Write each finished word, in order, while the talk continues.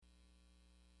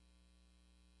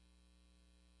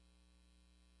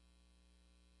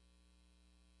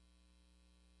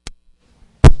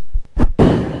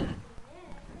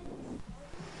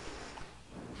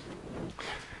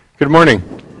Good morning.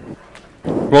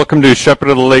 Welcome to Shepherd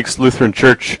of the Lakes Lutheran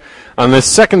Church on this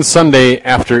second Sunday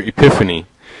after Epiphany.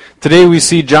 Today we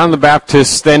see John the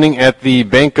Baptist standing at the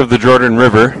bank of the Jordan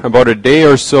River about a day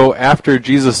or so after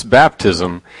Jesus'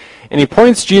 baptism, and he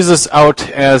points Jesus out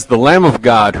as the Lamb of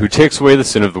God who takes away the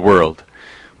sin of the world.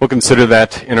 We'll consider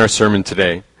that in our sermon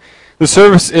today. The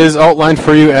service is outlined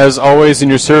for you as always in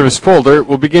your service folder.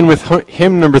 We'll begin with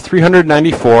hymn number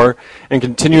 394 and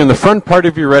continue in the front part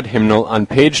of your red hymnal on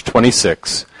page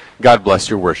 26. God bless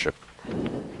your worship.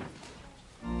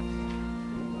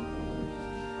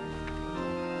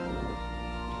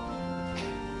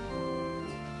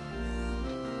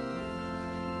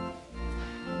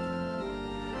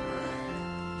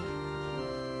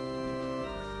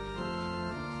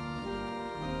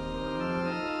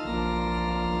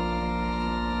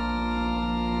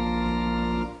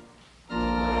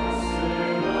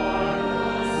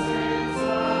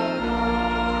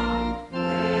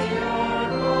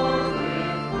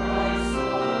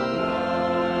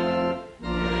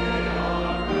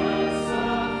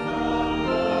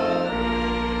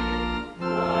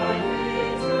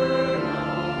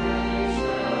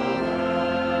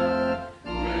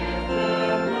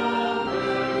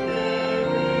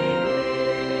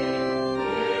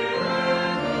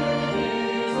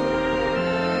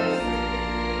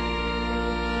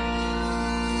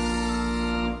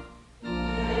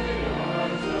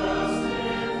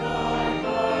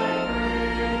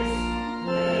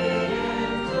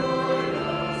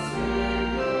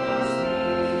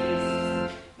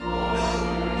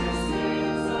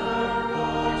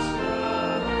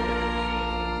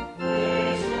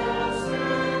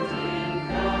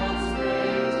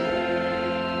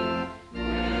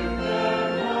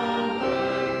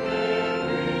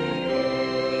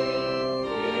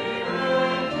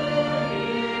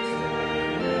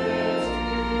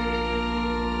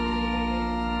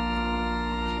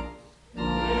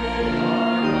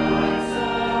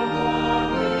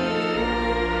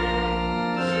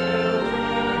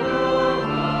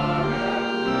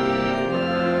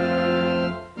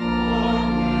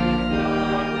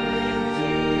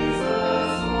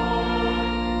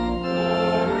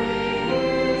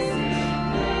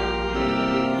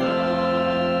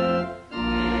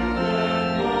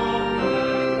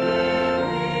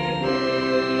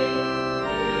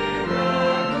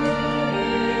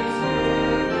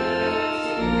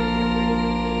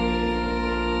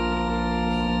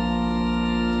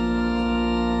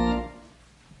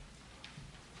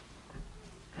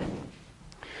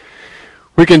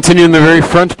 We continue in the very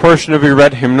front portion of your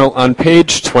red hymnal on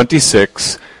page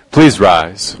 26. Please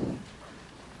rise.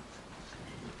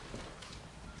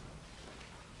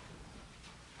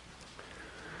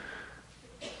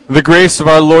 The grace of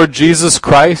our Lord Jesus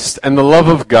Christ and the love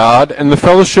of God and the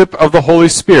fellowship of the Holy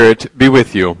Spirit be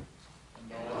with you.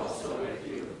 And also with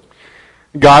you.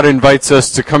 God invites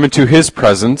us to come into His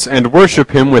presence and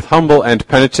worship Him with humble and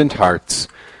penitent hearts.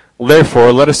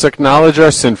 Therefore, let us acknowledge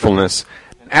our sinfulness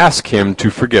ask Him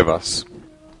to forgive us.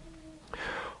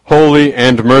 Holy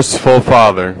and merciful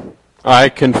Father, I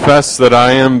confess that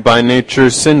I am by nature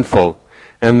sinful,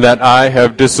 and that I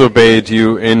have disobeyed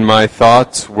you in my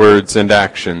thoughts, words, and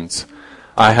actions.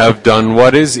 I have done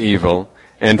what is evil,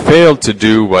 and failed to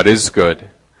do what is good.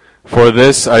 For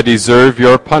this I deserve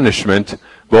your punishment,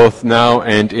 both now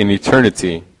and in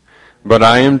eternity. But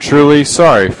I am truly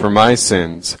sorry for my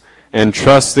sins, and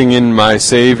trusting in my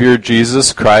Savior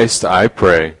Jesus Christ, I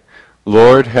pray,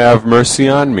 Lord, have mercy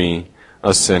on me,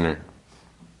 a sinner.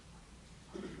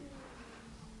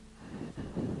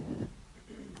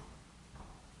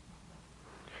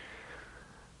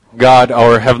 God,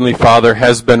 our Heavenly Father,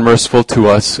 has been merciful to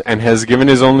us and has given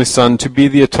His only Son to be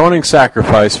the atoning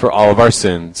sacrifice for all of our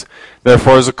sins.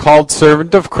 Therefore, as a called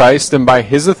servant of Christ and by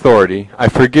His authority, I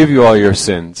forgive you all your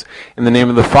sins. In the name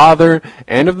of the Father,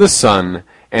 and of the Son,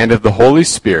 and of the Holy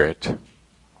Spirit.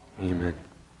 Amen.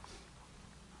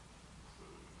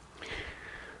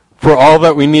 For all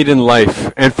that we need in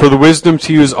life, and for the wisdom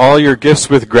to use all your gifts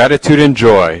with gratitude and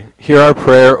joy, hear our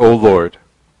prayer, O Lord.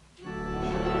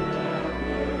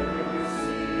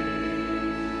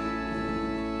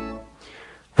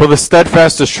 For the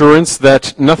steadfast assurance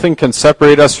that nothing can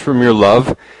separate us from your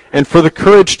love, and for the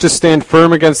courage to stand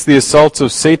firm against the assaults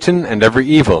of Satan and every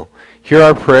evil, hear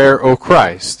our prayer, O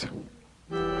Christ.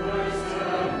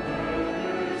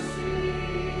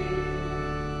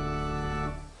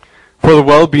 For the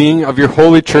well-being of your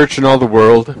holy church in all the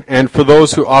world, and for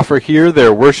those who offer here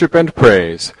their worship and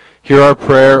praise, hear our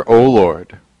prayer, O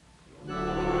Lord.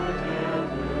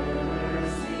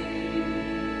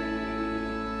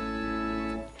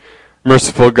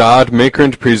 Merciful God, maker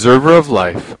and preserver of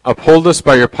life, uphold us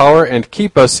by your power and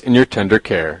keep us in your tender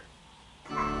care.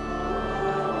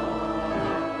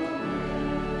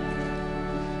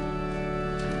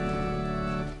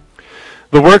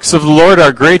 The works of the Lord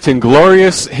are great and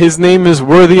glorious. His name is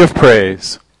worthy of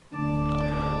praise.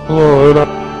 Lord,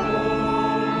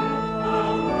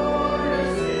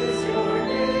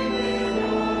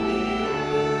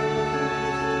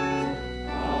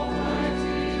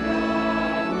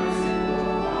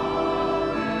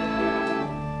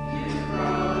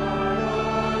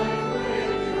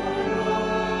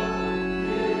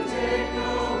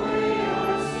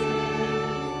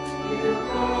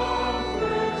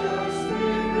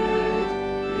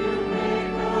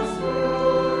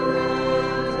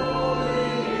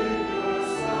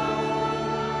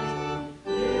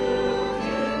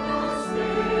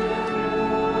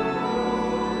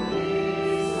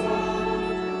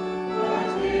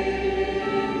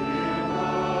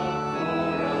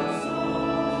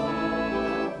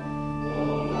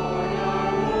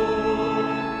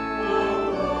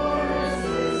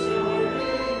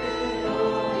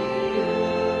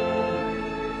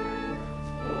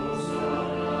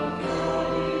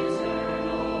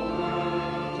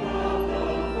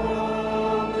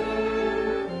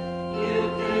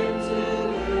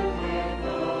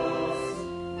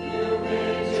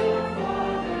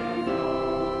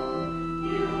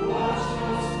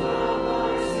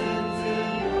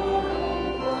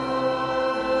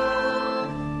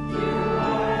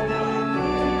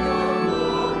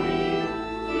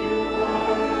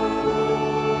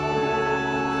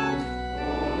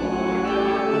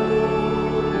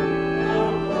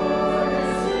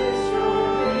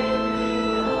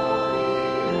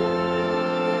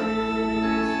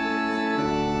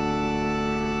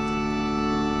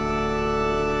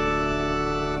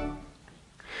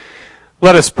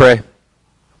 let us pray.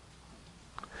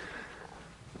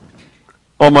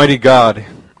 Almighty God,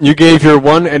 you gave your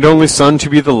one and only Son to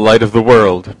be the light of the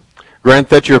world. Grant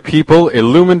that your people,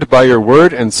 illumined by your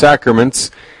word and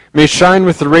sacraments, may shine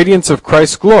with the radiance of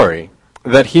Christ's glory,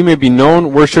 that he may be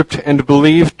known, worshipped, and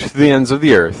believed to the ends of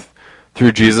the earth.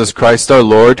 Through Jesus Christ our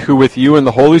Lord, who with you and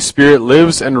the Holy Spirit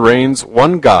lives and reigns,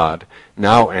 one God,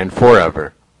 now and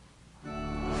forever.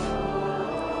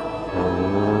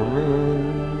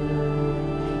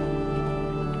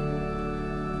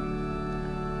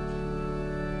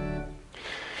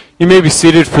 You may be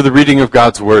seated for the reading of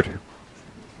God's Word.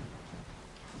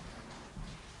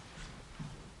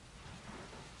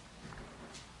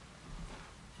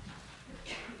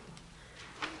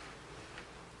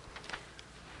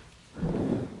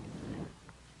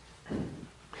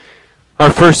 Our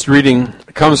first reading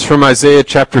comes from Isaiah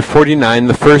chapter 49,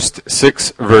 the first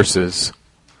 6 verses.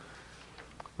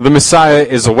 The Messiah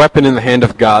is a weapon in the hand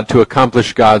of God to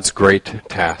accomplish God's great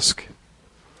task.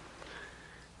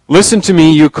 Listen to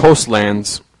me, you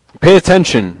coastlands. Pay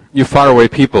attention, you faraway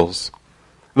peoples.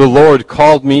 The Lord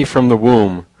called me from the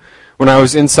womb. When I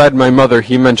was inside my mother,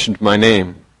 he mentioned my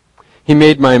name. He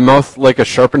made my mouth like a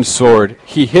sharpened sword.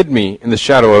 He hid me in the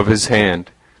shadow of his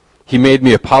hand. He made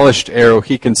me a polished arrow.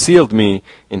 He concealed me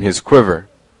in his quiver.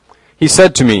 He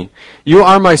said to me, You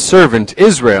are my servant,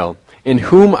 Israel, in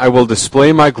whom I will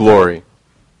display my glory.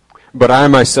 But I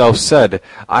myself said,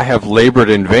 I have labored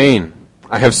in vain.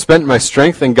 I have spent my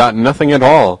strength and got nothing at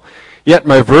all. Yet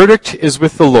my verdict is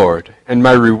with the Lord, and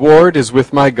my reward is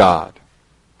with my God.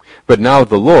 But now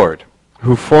the Lord,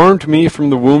 who formed me from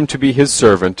the womb to be his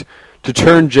servant, to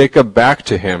turn Jacob back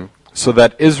to him, so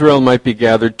that Israel might be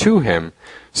gathered to him,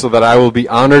 so that I will be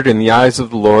honored in the eyes of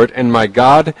the Lord, and my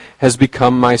God has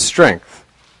become my strength.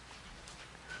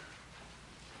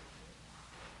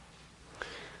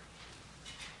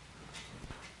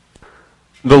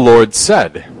 The Lord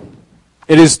said,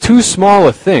 It is too small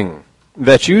a thing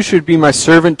that you should be my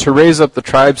servant to raise up the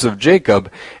tribes of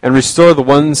Jacob and restore the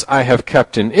ones I have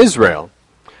kept in Israel.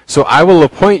 So I will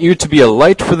appoint you to be a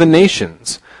light for the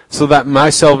nations, so that my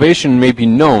salvation may be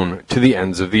known to the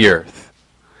ends of the earth.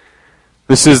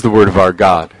 This is the word of our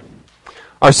God.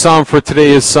 Our psalm for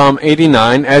today is Psalm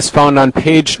 89, as found on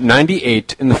page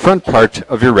 98 in the front part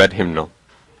of your red hymnal.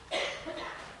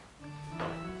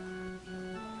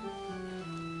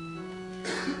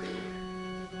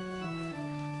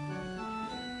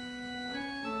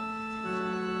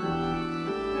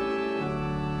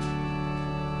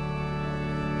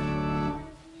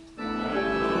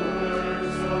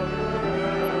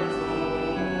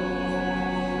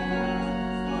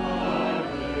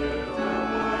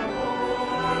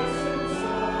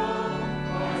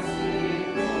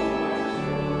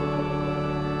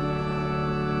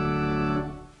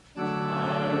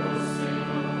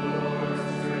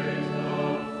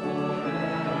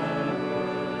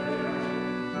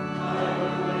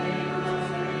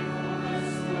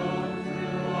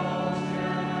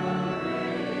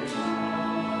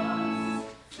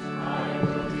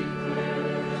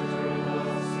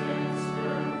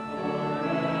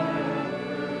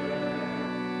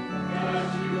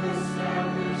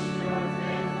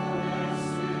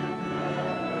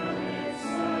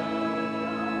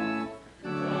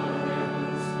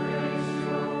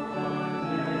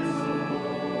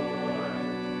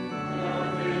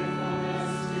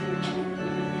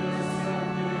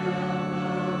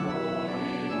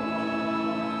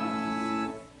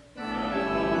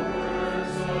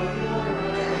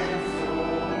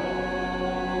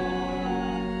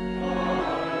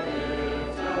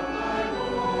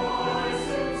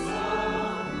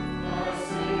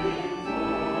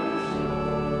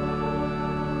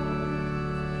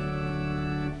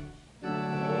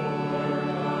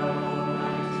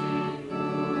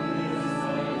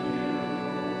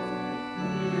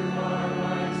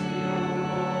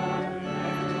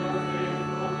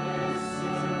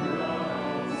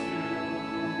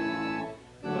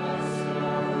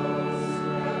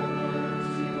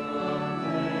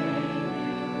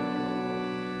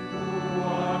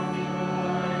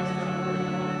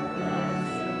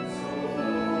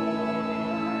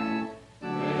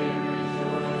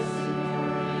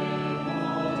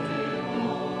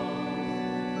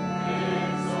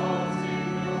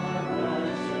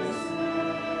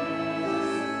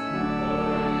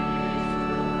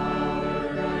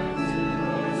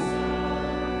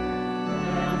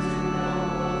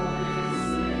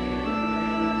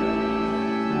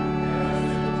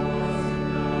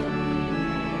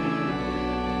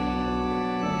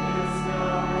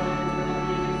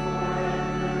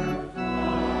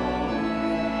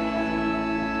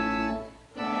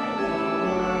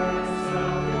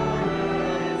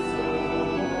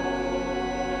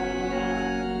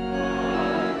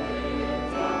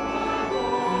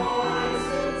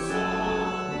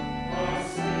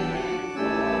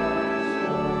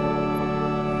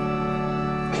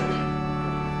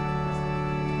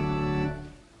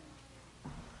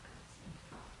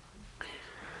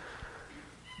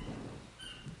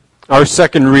 Our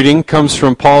second reading comes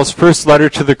from Paul's first letter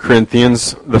to the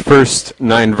Corinthians, the first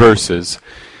 9 verses.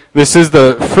 This is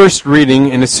the first reading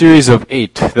in a series of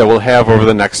 8 that we'll have over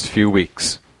the next few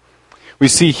weeks. We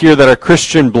see here that our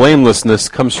Christian blamelessness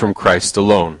comes from Christ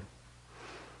alone.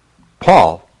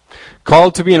 Paul,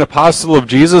 called to be an apostle of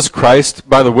Jesus Christ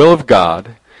by the will of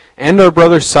God, and our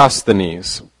brother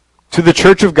Sosthenes, to the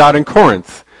church of God in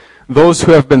Corinth, those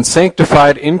who have been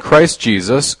sanctified in Christ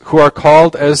Jesus, who are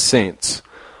called as saints,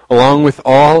 along with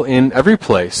all in every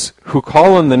place, who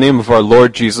call on the name of our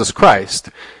Lord Jesus Christ,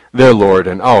 their Lord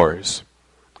and ours.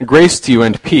 Grace to you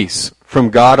and peace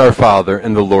from God our Father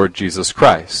and the Lord Jesus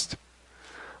Christ.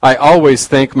 I always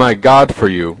thank my God for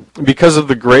you, because of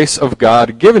the grace of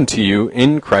God given to you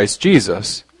in Christ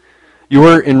Jesus. You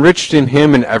were enriched in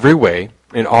him in every way,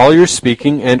 in all your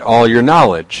speaking and all your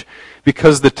knowledge,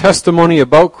 because the testimony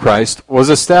about Christ was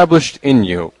established in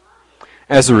you.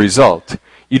 As a result,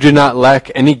 you do not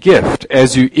lack any gift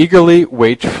as you eagerly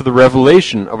wait for the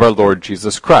revelation of our Lord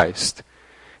Jesus Christ.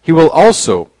 He will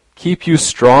also keep you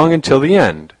strong until the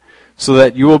end, so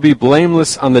that you will be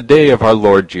blameless on the day of our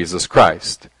Lord Jesus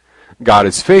Christ. God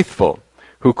is faithful,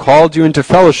 who called you into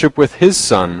fellowship with his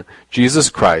Son, Jesus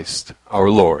Christ, our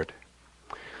Lord.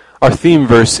 Our theme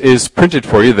verse is printed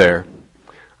for you there.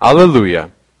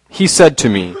 Alleluia. He said to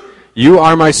me, "You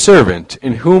are my servant,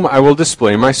 in whom I will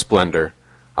display my splendor."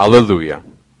 Alleluia.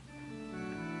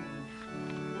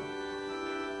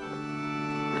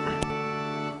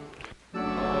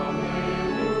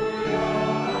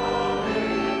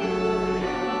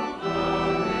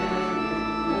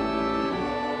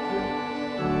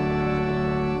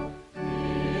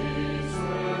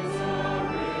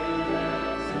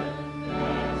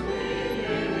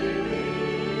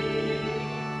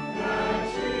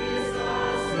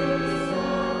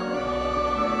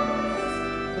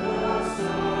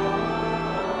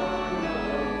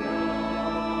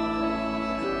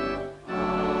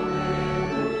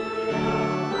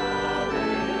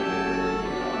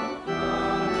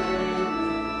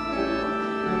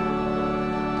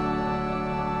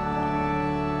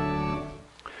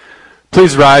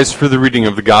 Please rise for the reading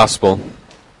of the Gospel.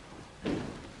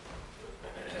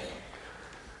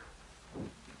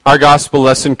 Our Gospel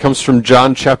lesson comes from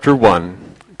John chapter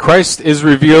 1. Christ is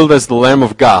revealed as the Lamb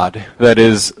of God, that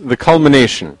is, the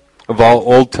culmination of all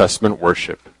Old Testament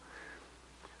worship.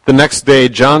 The next day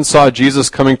John saw Jesus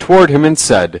coming toward him and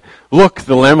said, "Look,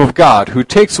 the Lamb of God, who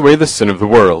takes away the sin of the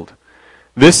world.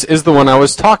 This is the one I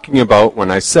was talking about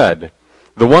when I said,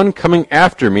 'The one coming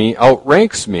after me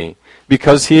outranks me,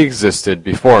 because he existed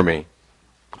before me.'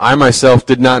 I myself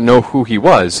did not know who he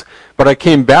was, but I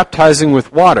came baptizing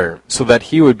with water so that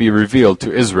he would be revealed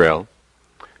to Israel."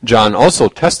 John also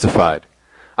testified,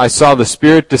 "I saw the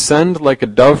Spirit descend like a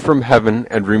dove from heaven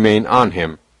and remain on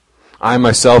him. I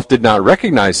myself did not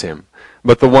recognize him,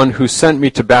 but the one who sent me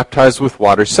to baptize with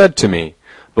water said to me,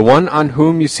 'The one on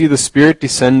whom you see the Spirit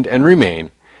descend and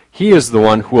remain, he is the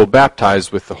one who will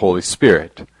baptize with the Holy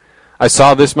Spirit.' I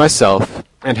saw this myself,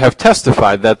 and have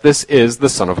testified that this is the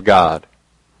Son of God."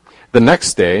 The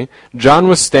next day, John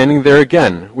was standing there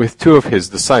again with 2 of his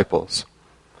disciples.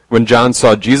 When John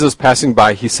saw Jesus passing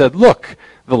by, he said, "Look,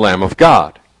 the Lamb of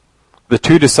God." The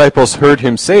 2 disciples heard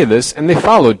him say this, and they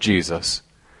followed Jesus.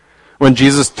 When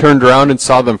Jesus turned around and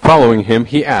saw them following him,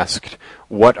 he asked,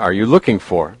 "What are you looking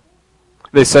for?"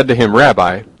 They said to him,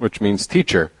 "Rabbi," which means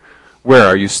teacher, "where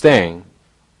are you staying?"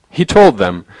 He told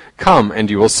them, "Come and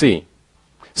you will see."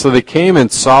 So they came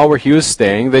and saw where he was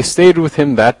staying. They stayed with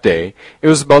him that day. It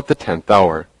was about the 10th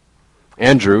hour.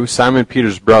 Andrew, Simon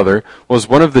Peter's brother, was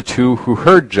one of the 2 who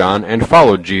heard John and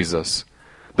followed Jesus.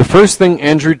 The first thing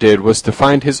Andrew did was to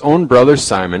find his own brother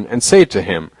Simon and say to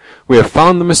him, "We have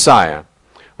found the Messiah,"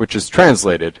 which is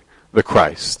translated, the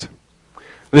Christ.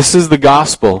 This is the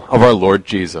gospel of our Lord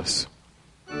Jesus.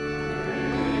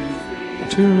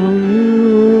 To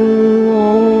you,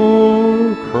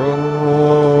 O Christ.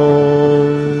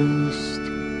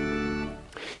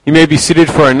 You may be seated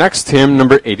for our next hymn,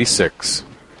 number 86.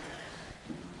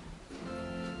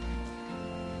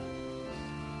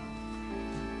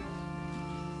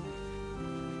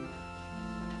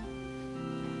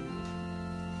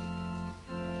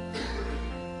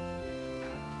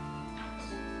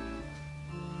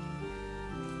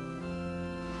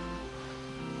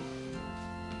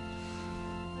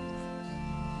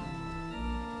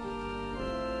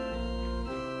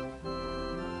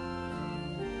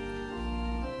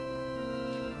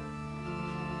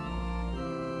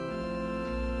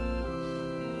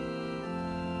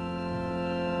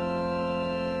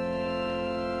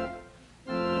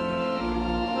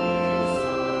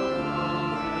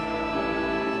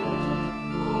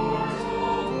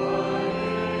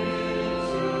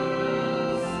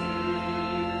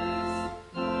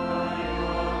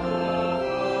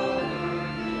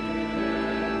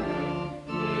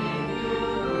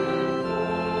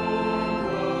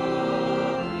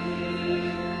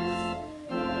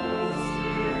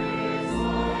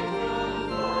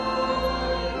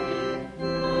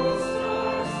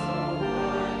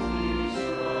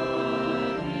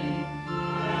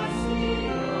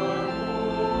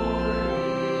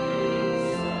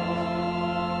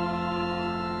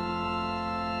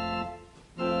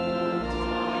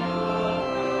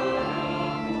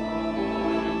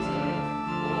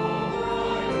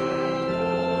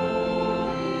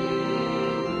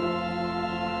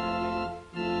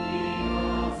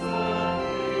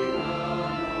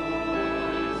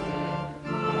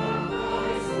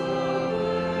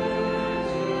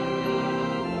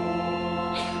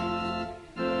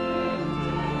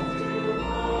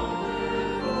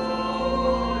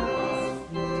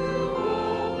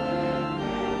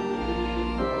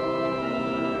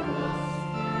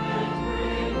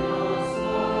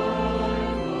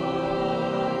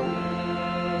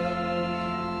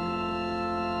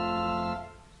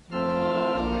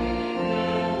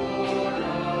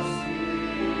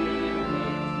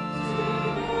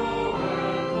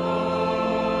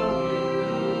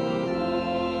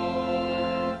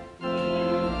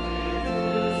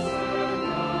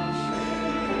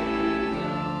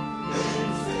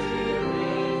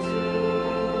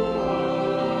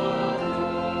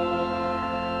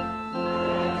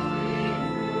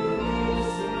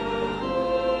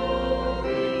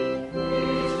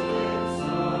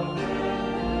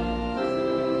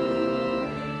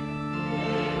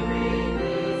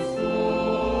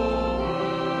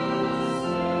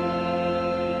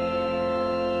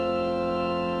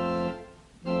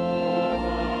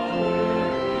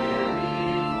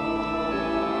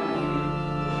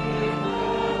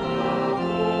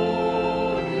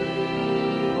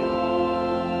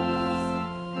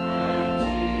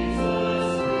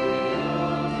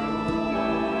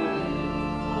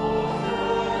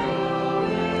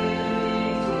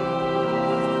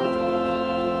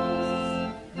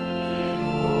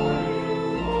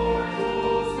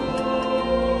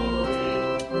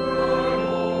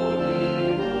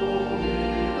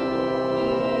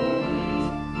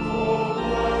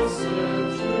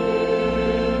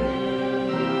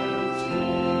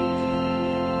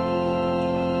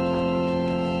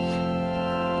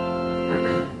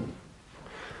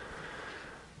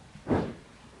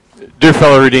 Dear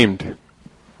fellow redeemed,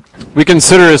 we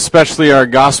consider especially our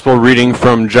gospel reading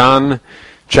from John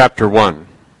chapter 1.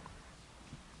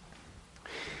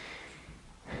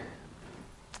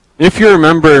 If you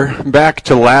remember back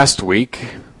to last week,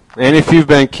 and if you've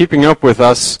been keeping up with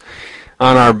us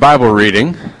on our Bible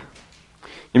reading,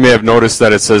 you may have noticed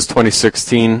that it says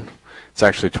 2016. It's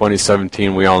actually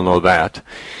 2017. We all know that,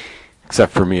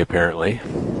 except for me apparently.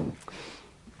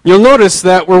 You'll notice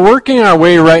that we're working our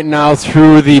way right now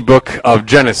through the book of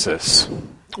Genesis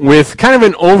with kind of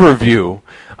an overview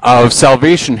of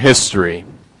salvation history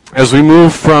as we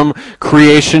move from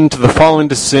creation to the fall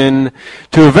into sin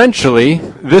to eventually,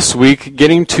 this week,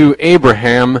 getting to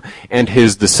Abraham and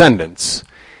his descendants.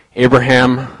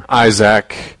 Abraham,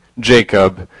 Isaac,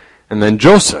 Jacob, and then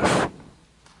Joseph.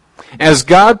 As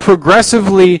God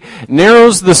progressively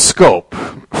narrows the scope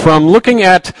from looking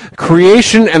at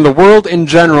creation and the world in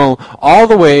general all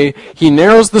the way, he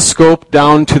narrows the scope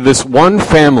down to this one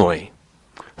family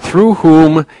through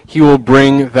whom he will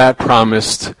bring that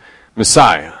promised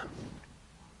Messiah.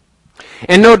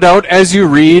 And no doubt, as you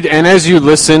read and as you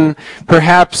listen,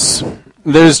 perhaps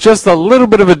there's just a little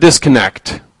bit of a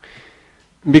disconnect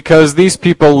because these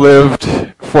people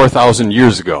lived 4,000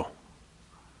 years ago.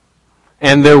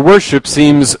 And their worship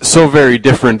seems so very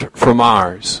different from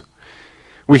ours.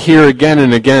 We hear again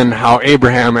and again how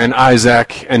Abraham and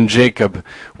Isaac and Jacob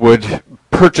would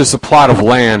purchase a plot of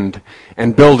land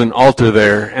and build an altar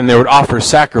there, and they would offer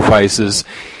sacrifices.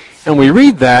 And we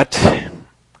read that,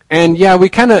 and yeah, we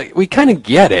kind of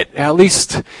get it, at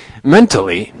least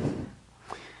mentally,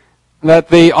 that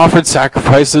they offered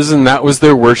sacrifices and that was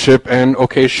their worship, and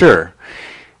okay, sure.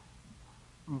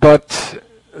 But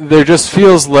there just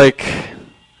feels like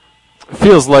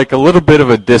a little bit of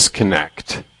a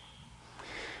disconnect,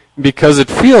 because it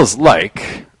feels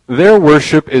like their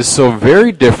worship is so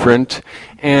very different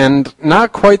and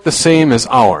not quite the same as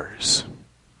ours.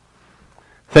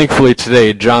 Thankfully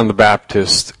today, John the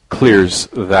Baptist clears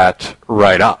that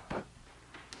right up.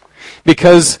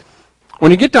 Because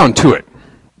when you get down to it,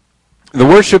 the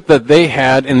worship that they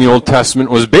had in the Old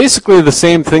Testament was basically the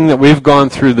same thing that we've gone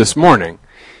through this morning.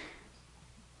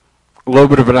 A little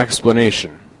bit of an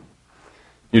explanation.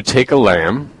 You take a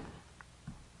lamb,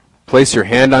 place your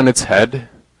hand on its head,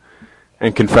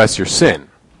 and confess your sin.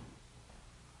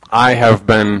 I have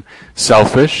been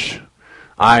selfish.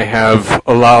 I have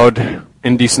allowed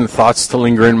indecent thoughts to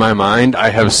linger in my mind.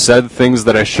 I have said things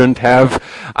that I shouldn't have.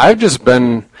 I've just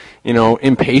been,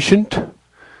 impatient,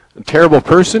 a terrible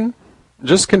person,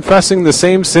 just confessing the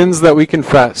same sins that we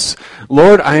confess.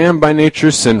 Lord, I am by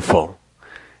nature sinful,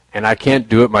 and I can't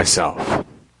do it myself.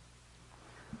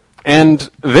 And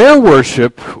their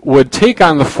worship would take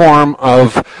on the form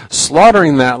of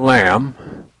slaughtering that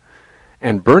lamb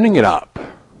and burning it up.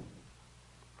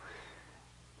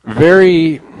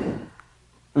 Very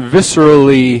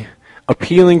viscerally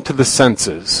appealing to the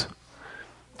senses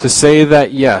to say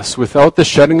that yes, without the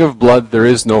shedding of blood there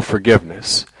is no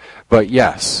forgiveness. But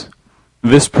yes,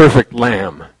 this perfect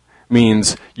lamb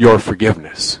means your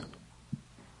forgiveness.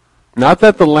 Not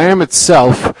that the lamb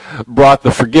itself brought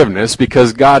the forgiveness,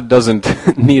 because God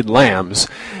doesn't need lambs,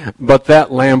 but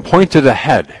that lamb pointed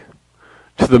ahead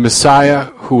to the Messiah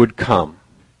who would come.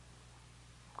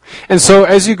 And so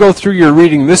as you go through your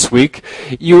reading this week,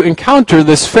 you encounter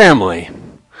this family,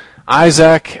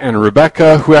 Isaac and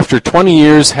Rebekah, who after 20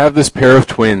 years have this pair of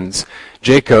twins,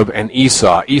 Jacob and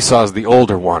Esau. Esau's the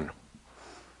older one.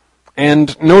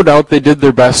 And no doubt they did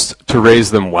their best to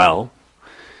raise them well.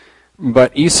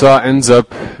 But Esau ends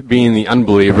up being the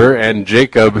unbeliever, and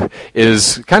Jacob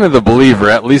is kind of the believer,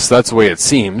 at least that's the way it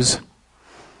seems.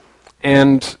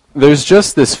 And there's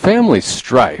just this family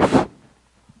strife.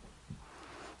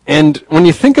 And when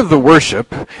you think of the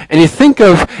worship, and you think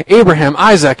of Abraham,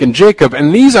 Isaac, and Jacob,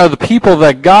 and these are the people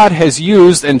that God has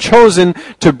used and chosen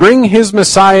to bring his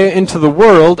Messiah into the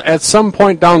world at some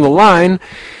point down the line,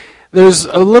 there's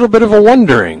a little bit of a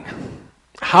wondering.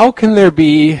 How can there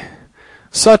be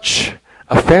such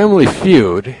a family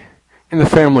feud in the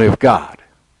family of God?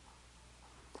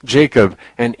 Jacob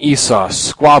and Esau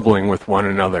squabbling with one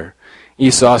another.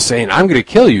 Esau saying, I'm going to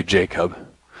kill you, Jacob.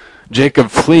 Jacob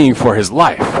fleeing for his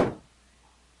life.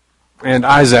 And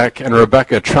Isaac and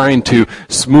Rebekah trying to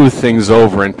smooth things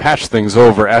over and patch things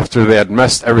over after they had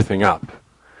messed everything up.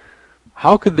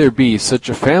 How could there be such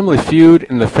a family feud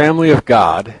in the family of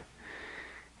God?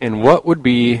 And what would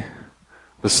be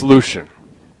the solution?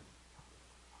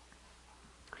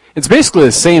 It's basically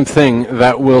the same thing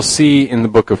that we'll see in the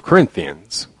book of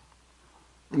Corinthians.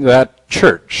 That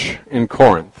church in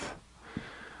Corinth,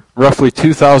 roughly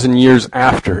 2,000 years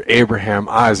after Abraham,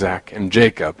 Isaac, and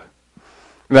Jacob,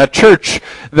 That church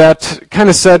that kind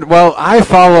of said, well, I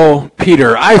follow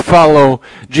Peter, I follow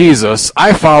Jesus,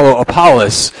 I follow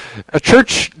Apollos. A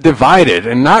church divided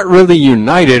and not really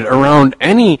united around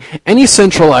any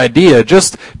central idea,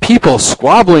 just people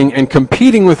squabbling and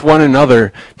competing with one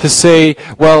another to say,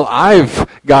 well, I've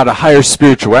got a higher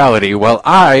spirituality, well,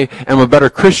 I am a better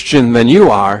Christian than you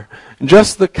are.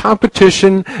 Just the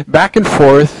competition back and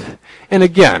forth. And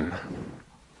again,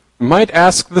 might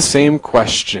ask the same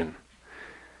question.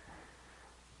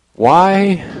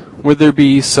 Why would there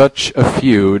be such a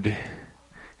feud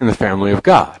in the family of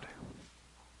God?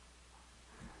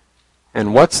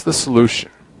 And what's the solution?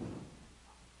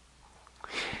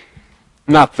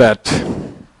 Not that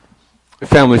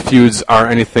family feuds are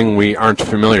anything we aren't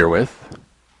familiar with.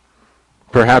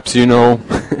 Perhaps you know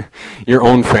your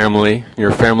own family,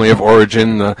 your family of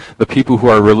origin, the people who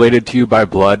are related to you by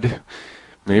blood.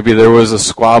 Maybe there was a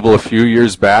squabble a few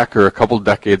years back or a couple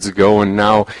decades ago, and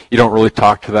now you don't really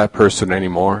talk to that person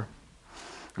anymore.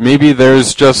 Maybe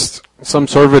there's just some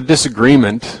sort of a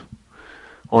disagreement,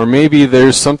 or maybe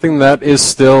there's something that is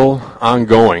still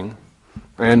ongoing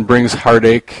and brings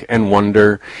heartache and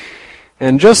wonder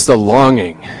and just a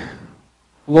longing.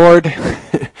 Lord,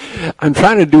 I'm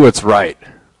trying to do what's right,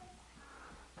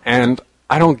 and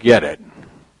I don't get it.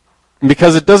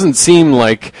 Because it doesn't seem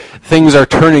like things are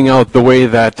turning out the way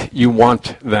that you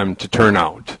want them to turn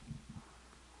out.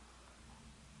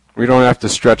 We don't have to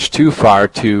stretch too far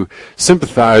to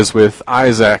sympathize with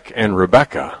Isaac and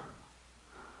Rebekah,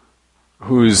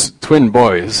 whose twin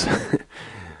boys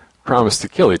promised to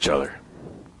kill each other.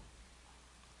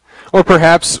 Or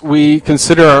perhaps we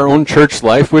consider our own church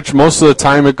life, which most of the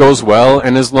time it goes well,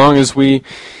 and as long as we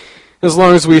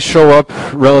show up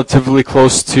relatively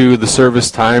close to the service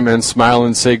time and smile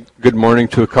and say good morning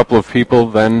to a couple of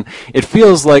people, then it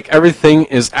feels like everything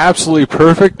is absolutely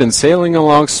perfect and sailing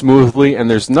along smoothly and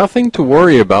there's nothing to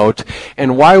worry about.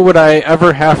 And why would I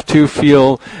ever have to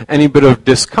feel any bit of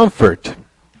discomfort?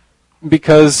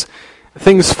 Because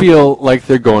things feel like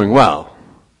they're going well.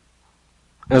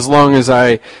 As long as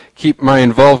I keep my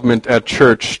involvement at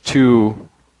church to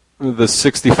the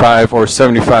 65 or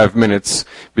 75 minutes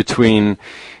between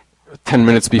 10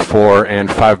 minutes before and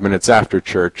 5 minutes after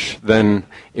church, then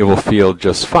it will feel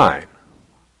just fine.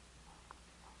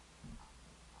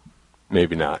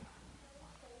 Maybe not.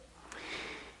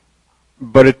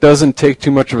 But it doesn't take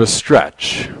too much of a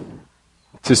stretch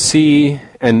to see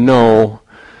and know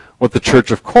what the Church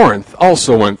of Corinth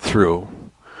also went through,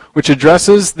 which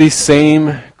addresses the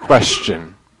same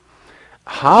question.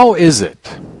 How is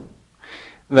it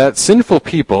that sinful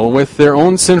people with their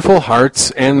own sinful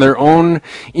hearts and their own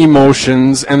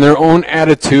emotions and their own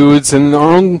attitudes and their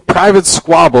own private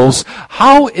squabbles,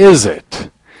 how is it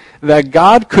that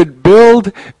God could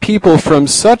build people from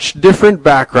such different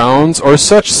backgrounds or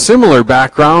such similar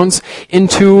backgrounds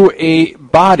into a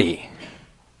body,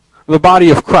 the body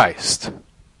of Christ?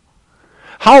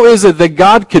 How is it that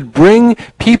God could bring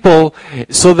people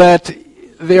so that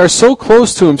they are so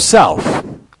close to himself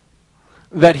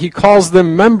that he calls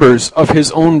them members of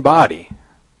his own body?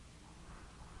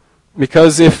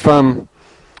 Because if,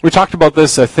 we talked about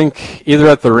this, I think, either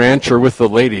at the ranch or with the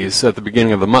ladies at the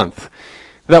beginning of the month,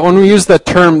 that when we use that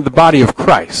term, the body of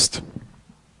Christ,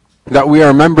 that we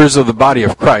are members of the body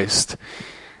of Christ,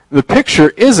 the picture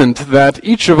isn't that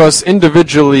each of us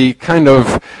individually kind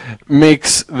of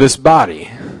makes this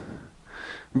body,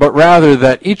 but rather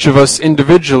that each of us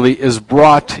individually is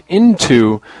brought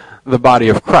into the body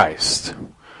of Christ,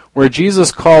 where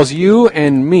Jesus calls you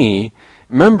and me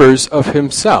members of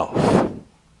himself,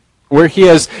 where he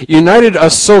has united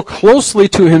us so closely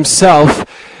to himself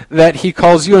that he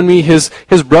calls you and me his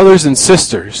brothers and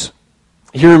sisters.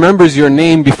 He remembers your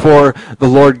name before the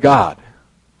Lord God.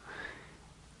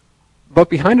 But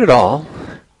behind it all,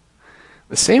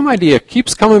 the same idea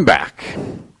keeps coming back.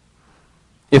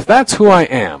 If that's who I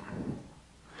am,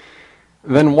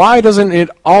 then why doesn't it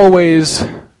always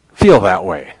feel that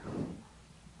way?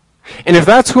 And if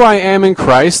that's who I am in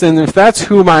Christ, and if that's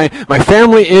who my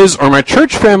family is or my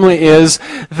church family is,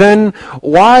 then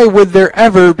why would there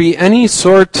ever be any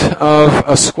sort of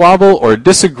a squabble or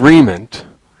disagreement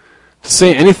to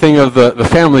say anything of the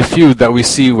family feud that we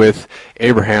see with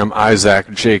Abraham,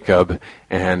 Isaac, Jacob,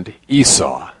 and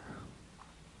Esau?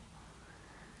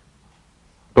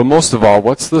 But most of all,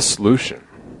 what's the solution?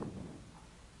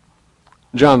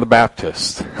 John the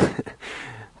Baptist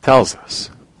tells us.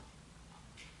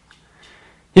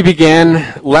 He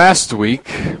began last week,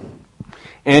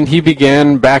 and he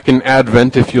began back in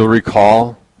Advent, if you'll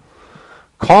recall,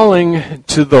 calling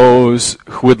to those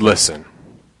who would listen.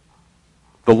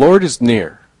 The Lord is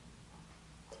near.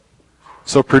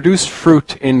 So produce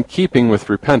fruit in keeping with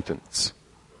repentance.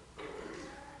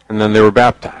 And then they were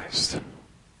baptized.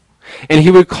 And he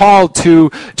would call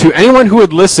to anyone who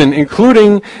would listen,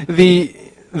 including the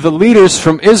leaders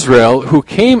from Israel who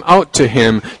came out to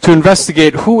him to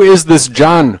investigate, who is this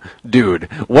John dude?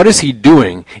 What is he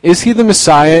doing? Is he the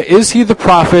Messiah? Is he the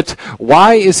prophet?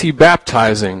 Why is he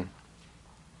baptizing?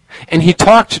 And he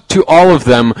talked to all of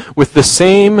them with the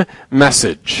same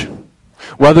message.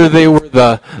 Whether they were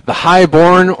the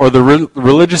highborn or the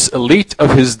religious elite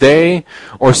of his day,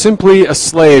 or simply a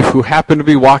slave who happened to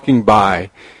be walking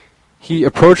by, he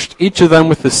approached each of them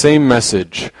with the same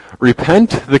message.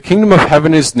 Repent, the kingdom of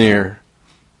heaven is near.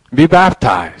 Be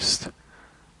baptized.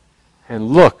 And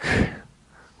look,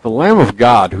 the Lamb of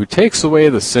God who takes away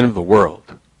the sin of the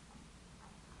world.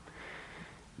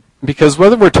 Because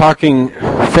whether we're talking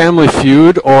family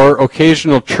feud or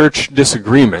occasional church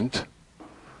disagreement,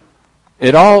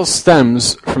 it all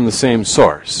stems from the same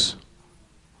source,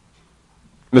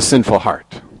 the sinful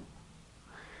heart.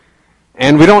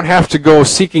 And we don't have to go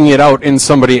seeking it out in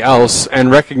somebody else and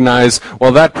recognize,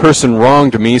 well, that person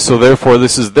wronged me, so therefore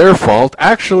this is their fault.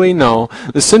 Actually, no.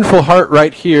 The sinful heart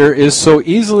right here is so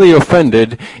easily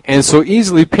offended and so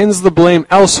easily pins the blame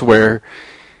elsewhere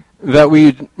that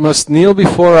we must kneel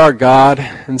before our God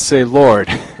and say, Lord,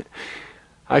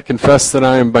 I confess that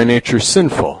I am by nature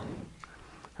sinful,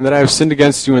 and that I have sinned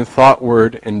against you in thought,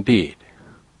 word, and deed.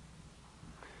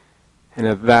 And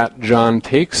at that, John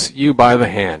takes you by the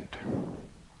hand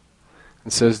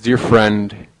and says, dear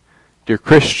friend, dear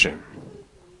Christian,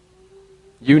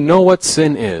 you know what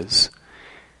sin is.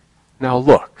 Now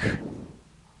look,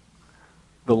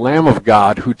 the Lamb of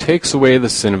God who takes away the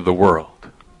sin of the world.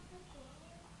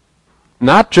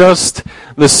 Not just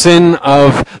the sin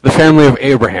of the family of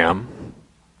Abraham,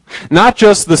 not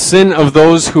just the sin of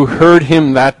those who heard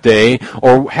him that day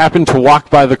or happened to walk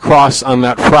by the cross on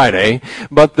that Friday,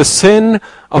 but the sin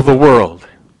of the world.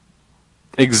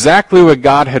 Exactly what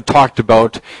God had talked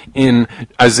about in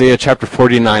Isaiah chapter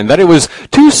 49, that it was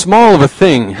too small of a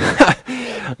thing.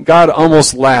 God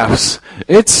almost laughs.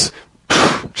 It's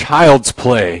child's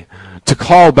play to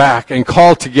call back and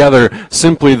call together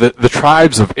simply the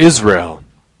tribes of Israel.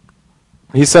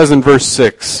 He says in verse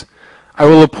 6, I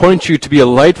will appoint you to be a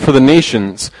light for the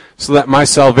nations, so that my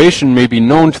salvation may be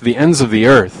known to the ends of the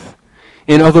earth.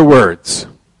 In other words,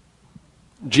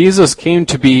 Jesus came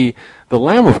to be the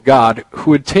Lamb of God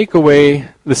who would take away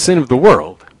the sin of the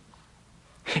world.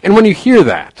 And when you hear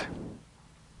that,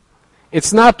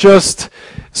 it's not just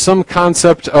some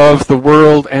concept of the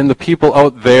world and the people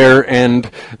out there and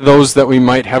those that we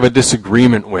might have a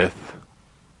disagreement with.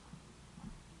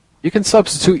 You can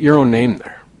substitute your own name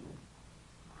there.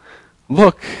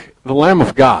 Look, the Lamb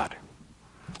of God,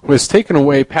 who has taken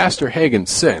away Pastor Hagen's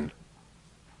sin.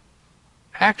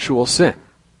 Actual sin.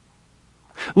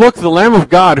 Look, the Lamb of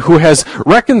God, who has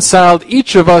reconciled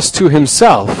each of us to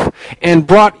himself and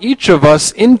brought each of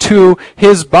us into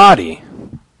his body,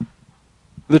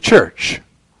 the church.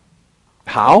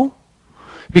 How?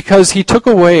 Because he took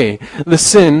away the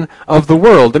sin of the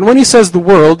world. And when he says the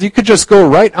world, you could just go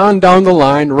right on down the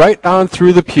line, right on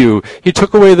through the pew. He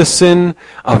took away the sin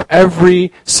of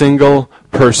every single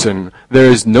person. There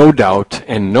is no doubt,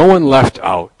 and no one left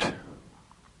out.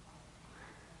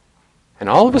 And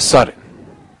all of a sudden,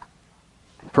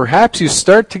 perhaps you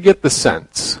start to get the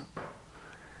sense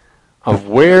of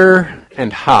where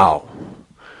and how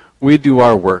we do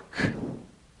our work.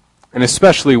 And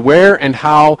especially where and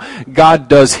how God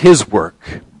does his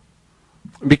work.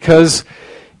 Because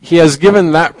he has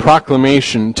given that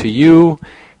proclamation to you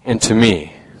and to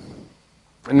me.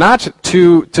 Not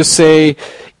to say,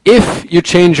 if you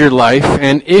change your life,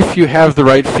 and if you have the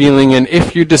right feeling, and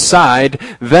if you decide,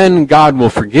 then God will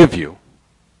forgive you.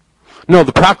 No,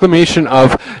 the proclamation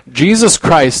of Jesus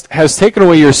Christ has taken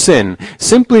away your sin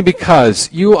simply because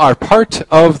you are part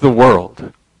of the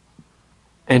world.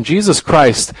 And Jesus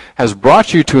Christ has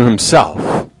brought you to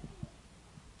himself.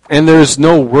 And there's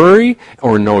no worry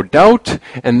or no doubt,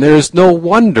 and there's no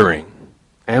wondering.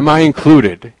 Am I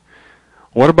included?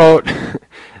 What about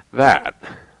that?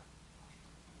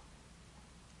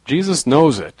 Jesus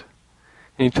knows it,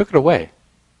 and he took it away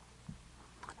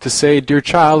to say, dear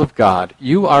child of God,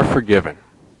 you are forgiven.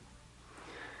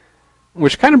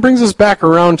 Which kind of brings us back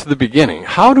around to the beginning.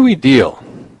 How do we deal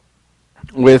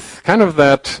with kind of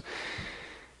that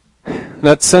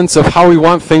sense of how we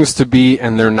want things to be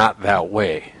and they're not that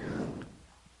way?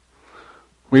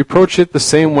 We approach it the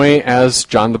same way as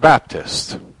John the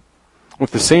Baptist,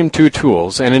 with the same two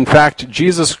tools. And in fact,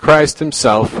 Jesus Christ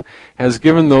himself has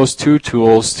given those two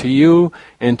tools to you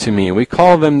and to me. We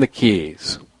call them the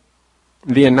keys.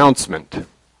 The announcement.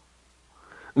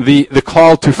 the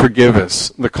call to forgiveness,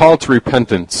 the call to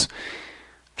repentance.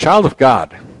 Child of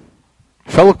God,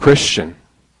 fellow Christian,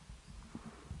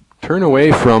 turn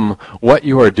away from what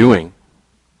you are doing.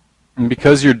 And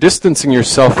because you're distancing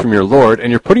yourself from your Lord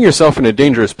and you're putting yourself in a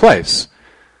dangerous place.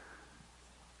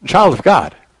 Child of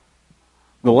God,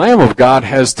 the Lamb of God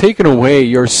has taken away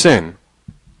your sin.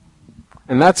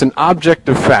 And that's an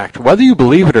objective fact, whether you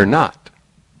believe it or not.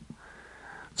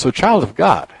 So, child of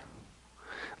God,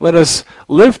 let us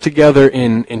live together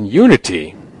in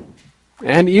unity.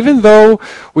 And even though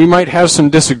we might have some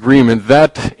disagreement,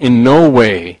 that in no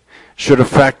way should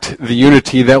affect the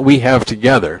unity that we have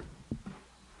together.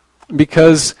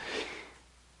 Because,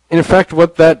 in effect,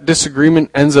 what that disagreement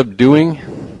ends up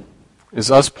doing is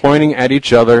us pointing at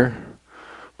each other,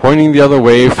 pointing the other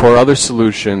way for other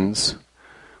solutions,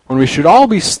 when we should all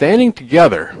be standing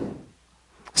together,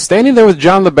 standing there with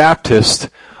John the Baptist,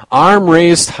 arm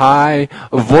raised high,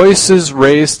 voices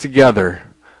raised together.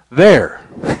 There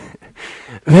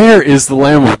is the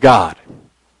Lamb of God,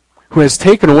 who has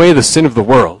taken away the sin of the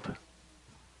world.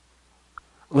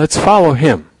 Let's follow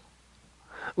him.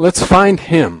 Let's find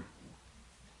him.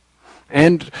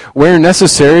 And where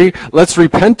necessary, let's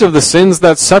repent of the sins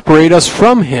that separate us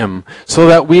from him, so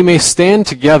that we may stand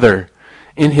together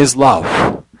in his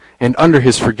love and under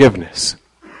his forgiveness.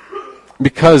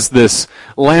 Because this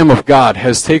Lamb of God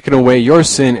has taken away your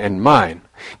sin and mine.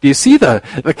 Do you see the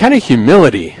kind of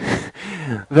humility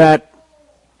that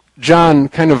John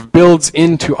kind of builds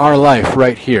into our life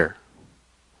right here?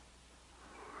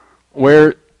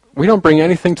 Where we don't bring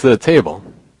anything to the table.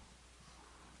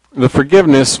 The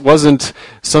forgiveness wasn't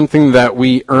something that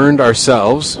we earned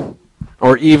ourselves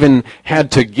or even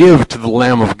had to give to the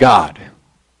Lamb of God.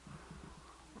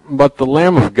 But the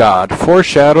Lamb of God,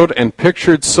 foreshadowed and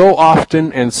pictured so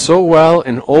often and so well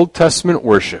in Old Testament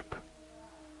worship,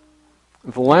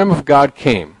 the Lamb of God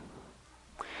came,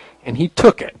 and he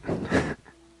took it.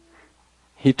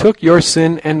 He took your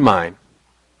sin and mine,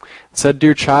 and said,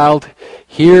 "Dear child,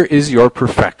 here is your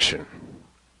perfection."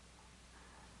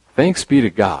 Thanks be to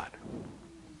God.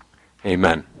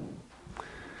 Amen.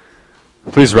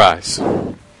 Please rise.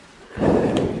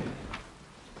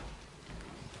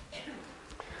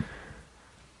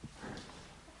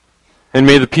 And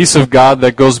may the peace of God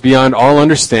that goes beyond all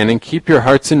understanding keep your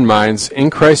hearts and minds in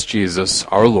Christ Jesus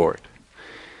our Lord.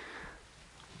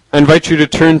 I invite you to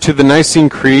turn to the Nicene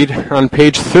Creed on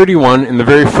page 31 in the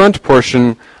very front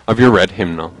portion of your red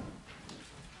hymnal.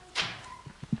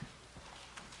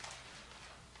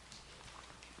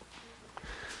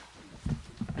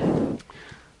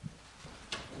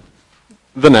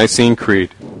 The Nicene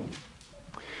Creed.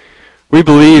 We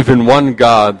believe in one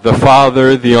God, the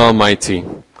Father, the Almighty,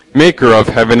 maker of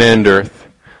heaven and earth,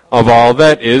 of all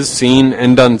that is seen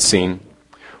and unseen.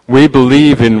 We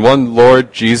believe in one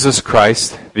Lord Jesus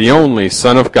Christ, the only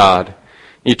Son of God,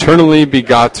 eternally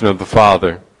begotten of the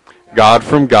Father, God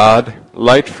from God,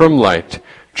 light from light,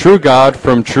 true God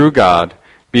from true God,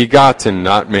 begotten,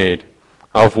 not made,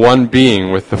 of one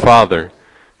being with the Father.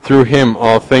 Through him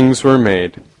all things were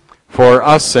made. For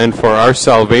us and for our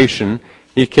salvation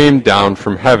he came down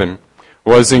from heaven,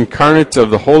 was incarnate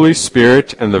of the Holy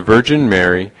Spirit and the Virgin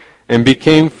Mary, and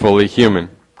became fully human.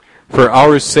 For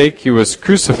our sake he was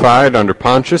crucified under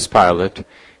Pontius Pilate.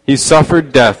 He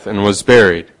suffered death and was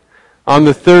buried. On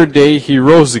the third day he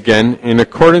rose again in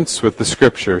accordance with the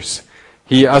Scriptures.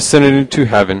 He ascended into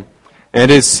heaven,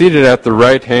 and is seated at the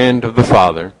right hand of the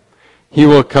Father. He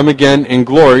will come again in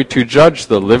glory to judge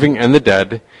the living and the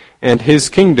dead, and his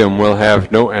kingdom will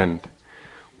have no end.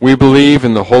 We believe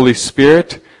in the Holy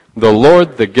Spirit, the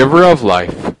Lord, the giver of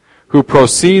life, who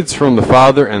proceeds from the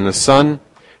Father and the Son,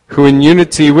 who in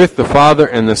unity with the Father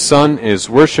and the Son is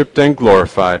worshipped and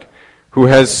glorified, who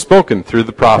has spoken through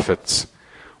the prophets.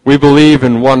 We believe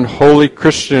in one holy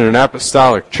Christian and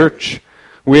apostolic church.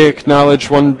 We acknowledge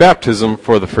one baptism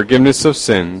for the forgiveness of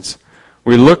sins.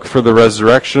 We look for the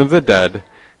resurrection of the dead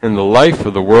and the life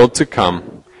of the world to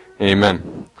come.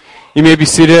 Amen. You may be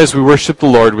seated as we worship the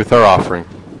Lord with our offering.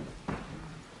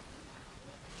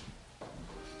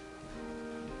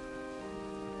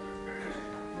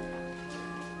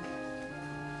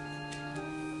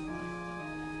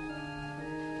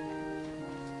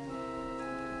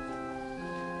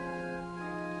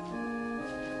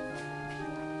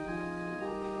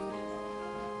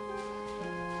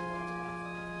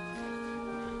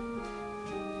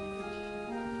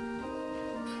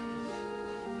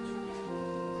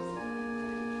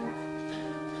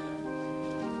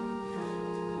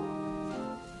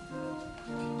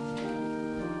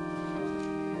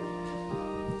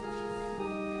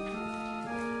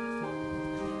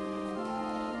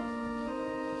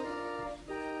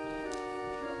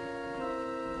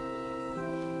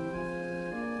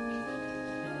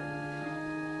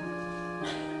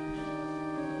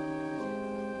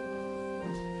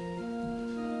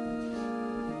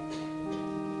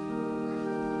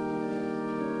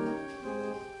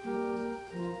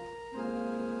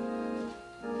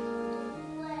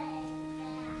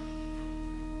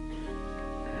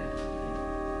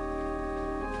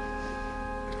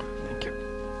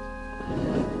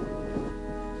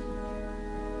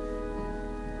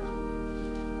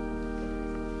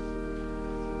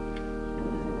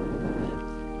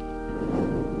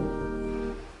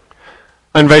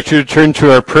 I invite you to turn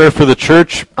to our prayer for the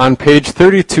church on page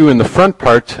 32 in the front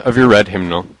part of your red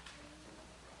hymnal.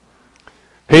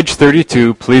 Page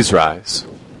 32, please rise.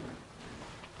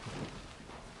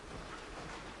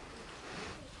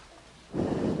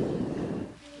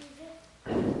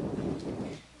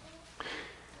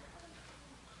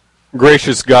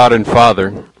 Gracious God and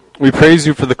Father, we praise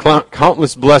you for the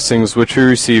countless blessings which we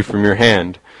receive from your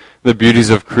hand, the beauties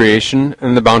of creation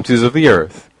and the bounties of the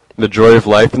earth, the joy of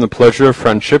life and the pleasure of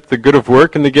friendship, the good of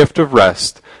work and the gift of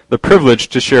rest, the privilege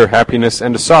to share happiness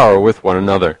and sorrow with one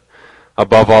another.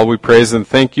 Above all, we praise and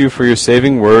thank you for your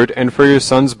saving word and for your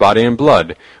Son's body and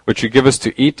blood, which you give us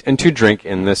to eat and to drink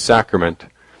in this sacrament.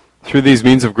 Through these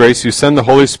means of grace, you send the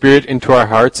Holy Spirit into our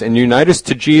hearts and unite us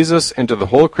to Jesus and to the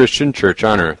whole Christian church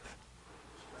on earth.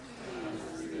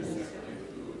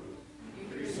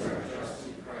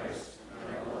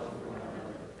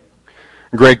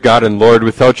 Great God and Lord,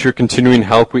 without your continuing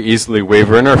help, we easily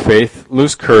waver in our faith,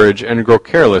 lose courage, and grow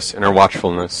careless in our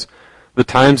watchfulness. The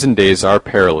times and days are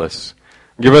perilous.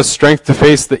 Give us strength to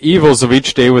face the evils of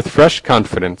each day with fresh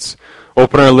confidence.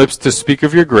 Open our lips to speak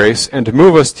of your grace, and to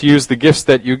move us to use the gifts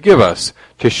that you give us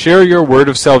to share your word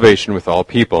of salvation with all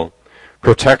people.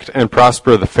 Protect and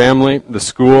prosper the family, the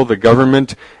school, the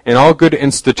government, and all good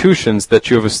institutions that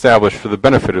you have established for the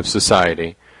benefit of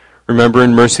society. Remember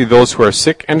in mercy those who are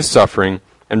sick and suffering,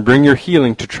 and bring your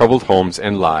healing to troubled homes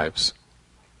and lives.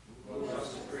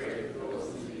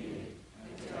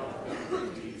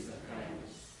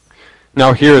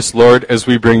 Now hear us, Lord, as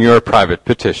we bring you our private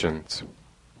petitions.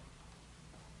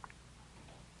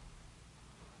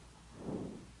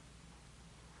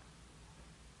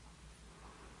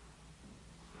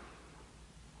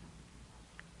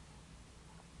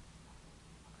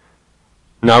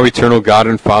 Now, eternal God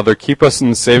and Father, keep us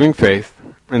in saving faith,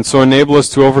 and so enable us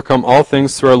to overcome all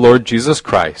things through our Lord Jesus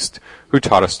Christ, who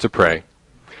taught us to pray.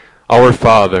 Our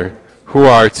Father, who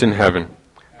art in heaven,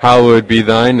 hallowed be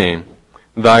thy name.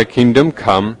 Thy kingdom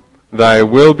come, thy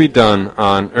will be done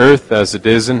on earth as it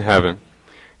is in heaven.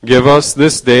 Give us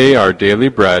this day our daily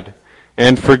bread,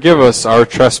 and forgive us our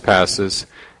trespasses,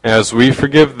 as we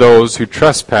forgive those who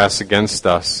trespass against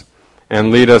us.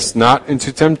 And lead us not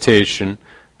into temptation,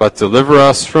 but deliver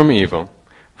us from evil.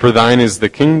 For thine is the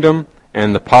kingdom,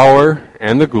 and the power,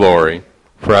 and the glory,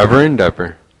 forever and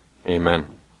ever. Amen.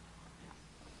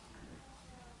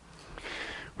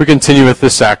 We continue with the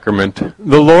sacrament.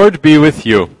 The Lord be with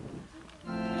you.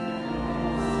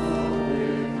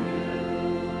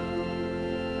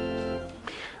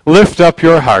 Lift up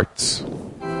your hearts.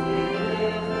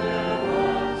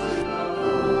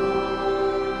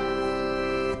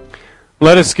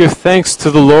 Let us give thanks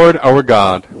to the Lord our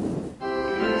God.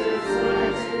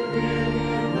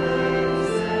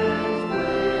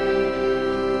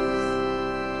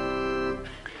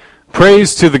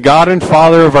 Praise to the God and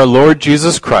Father of our Lord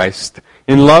Jesus Christ.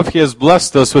 In love he has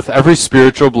blessed us with every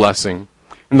spiritual blessing.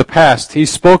 In the past he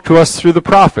spoke to us through the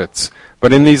prophets,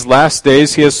 but in these last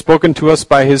days he has spoken to us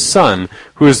by his Son,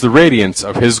 who is the radiance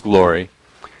of his glory.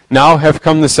 Now have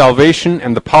come the salvation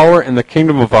and the power and the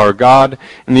kingdom of our God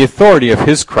and the authority of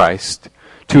his Christ.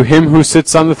 To him who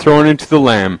sits on the throne and to the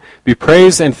Lamb be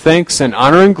praise and thanks and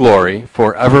honor and glory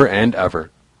forever and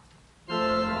ever.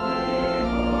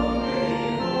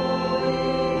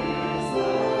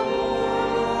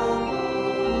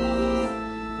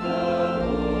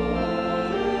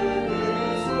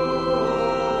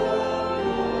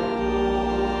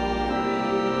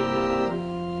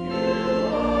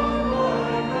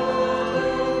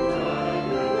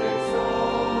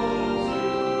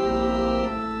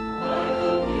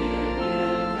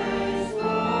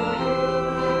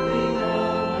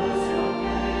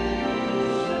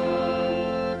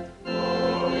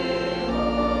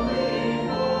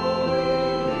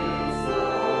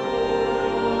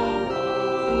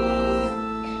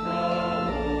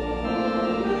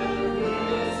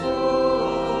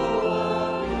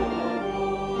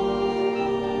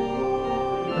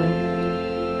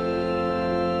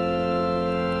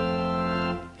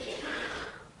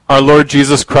 Our Lord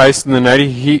Jesus Christ, in the night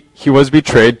he was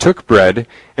betrayed, took bread,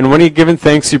 and when he had given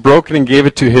thanks, he broke it and gave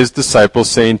it to his disciples,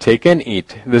 saying, Take and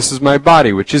eat. This is my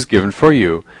body, which is given for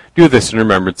you. Do this in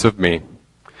remembrance of me.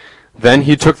 Then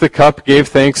he took the cup, gave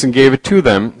thanks, and gave it to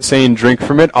them, saying, Drink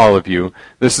from it, all of you.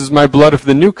 This is my blood of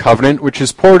the new covenant, which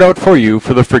is poured out for you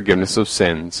for the forgiveness of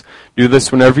sins. Do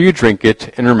this whenever you drink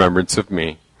it in remembrance of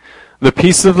me. The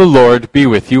peace of the Lord be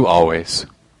with you always.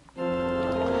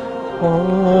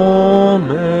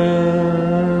 Amen.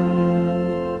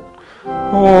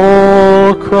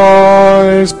 O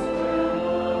Christ,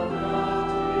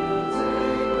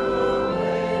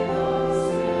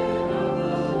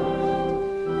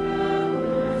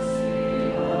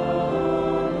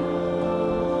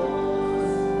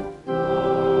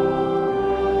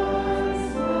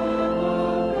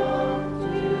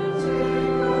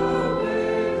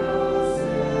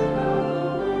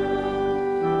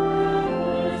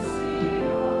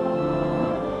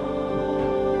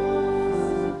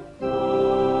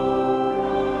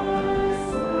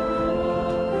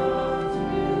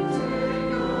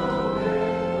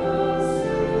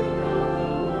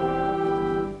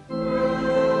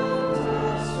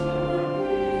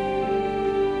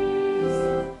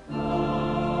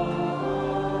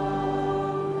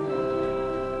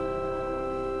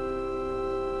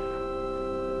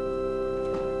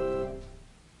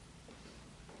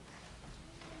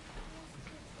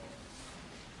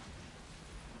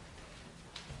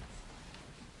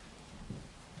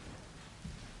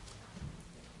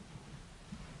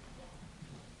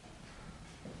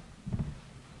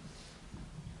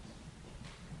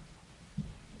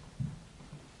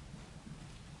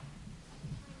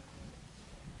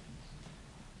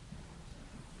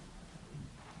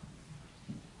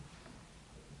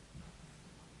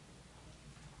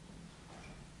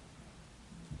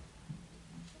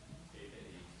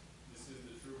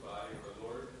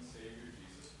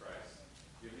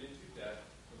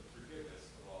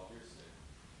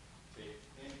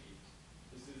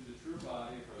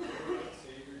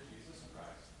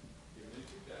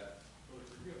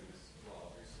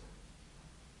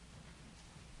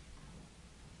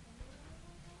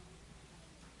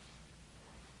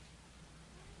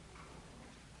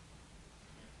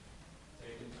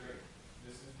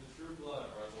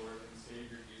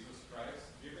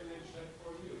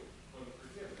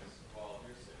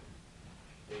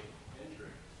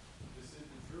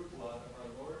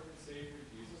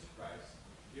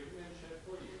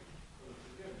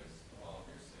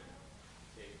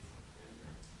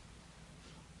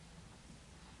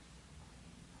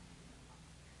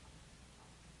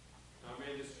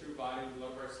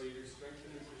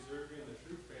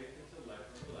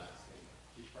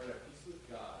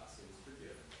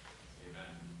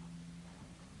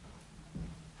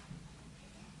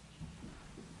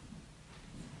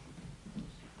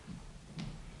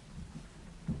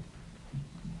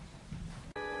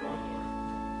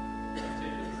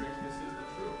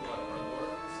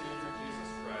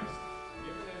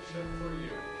 shed for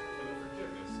you for the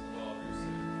forgiveness of all your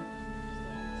sins.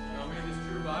 Now may this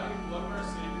true body and blood of our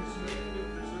Savior strengthen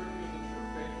and preserve you in the true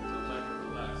faith until life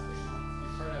everlasting.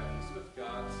 You part at peace with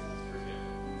God, sins forgiven.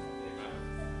 Amen.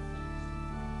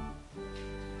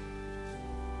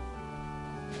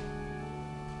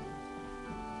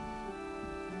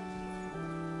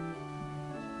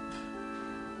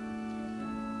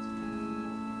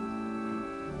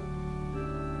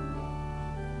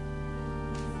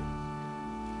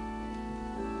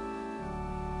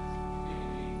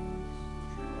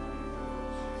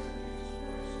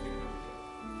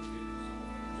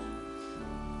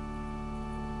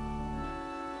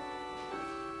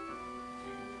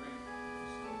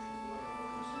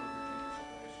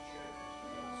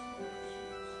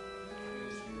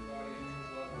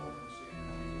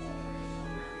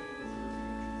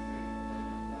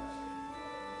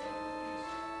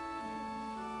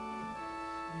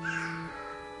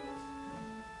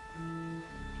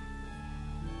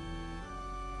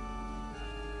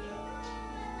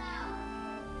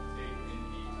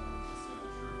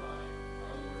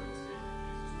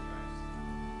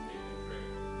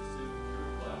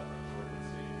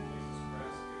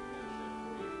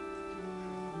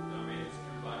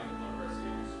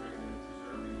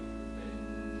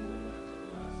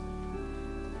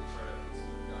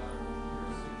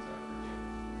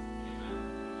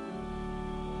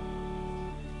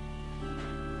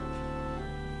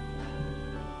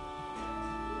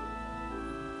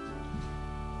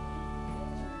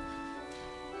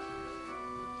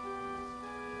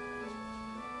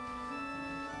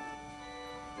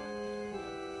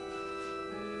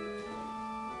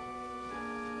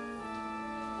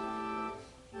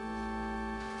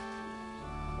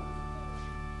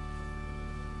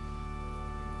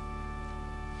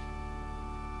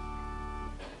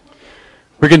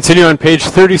 We continue on page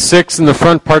 36 in the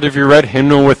front part of your red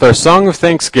hymnal with our Song of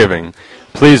Thanksgiving.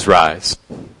 Please rise.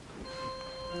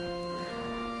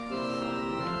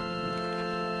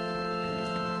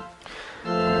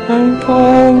 Thank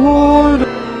the Lord.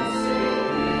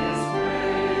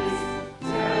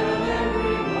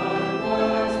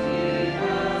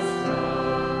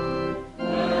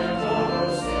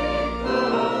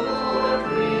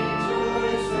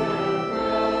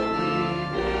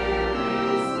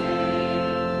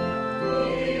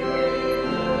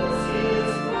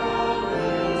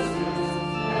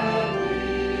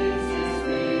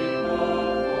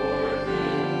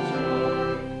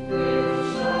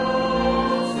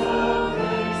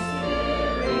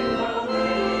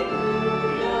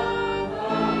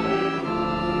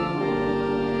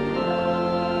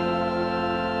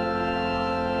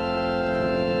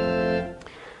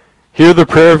 Hear the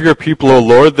prayer of your people, O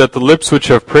Lord, that the lips which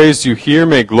have praised you here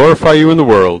may glorify you in the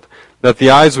world, that the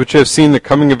eyes which have seen the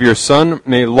coming of your Son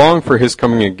may long for his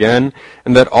coming again,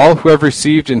 and that all who have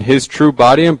received in his true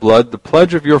body and blood the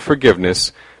pledge of your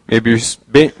forgiveness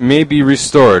may be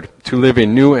restored to live a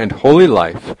new and holy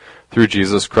life, through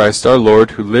Jesus Christ our Lord,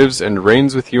 who lives and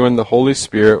reigns with you in the Holy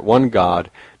Spirit, one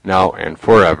God, now and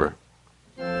forever.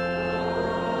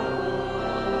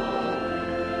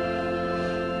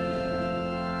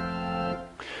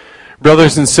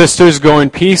 Brothers and sisters, go in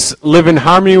peace, live in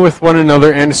harmony with one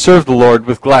another, and serve the Lord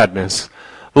with gladness.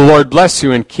 The Lord bless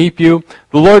you and keep you.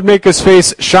 The Lord make his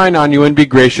face shine on you and be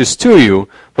gracious to you.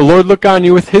 The Lord look on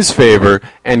you with his favor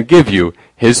and give you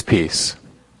his peace.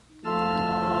 Amen.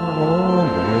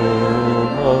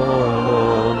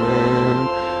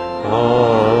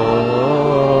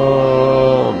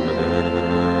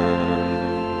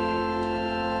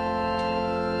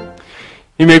 Amen.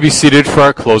 You may be seated for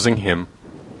our closing hymn.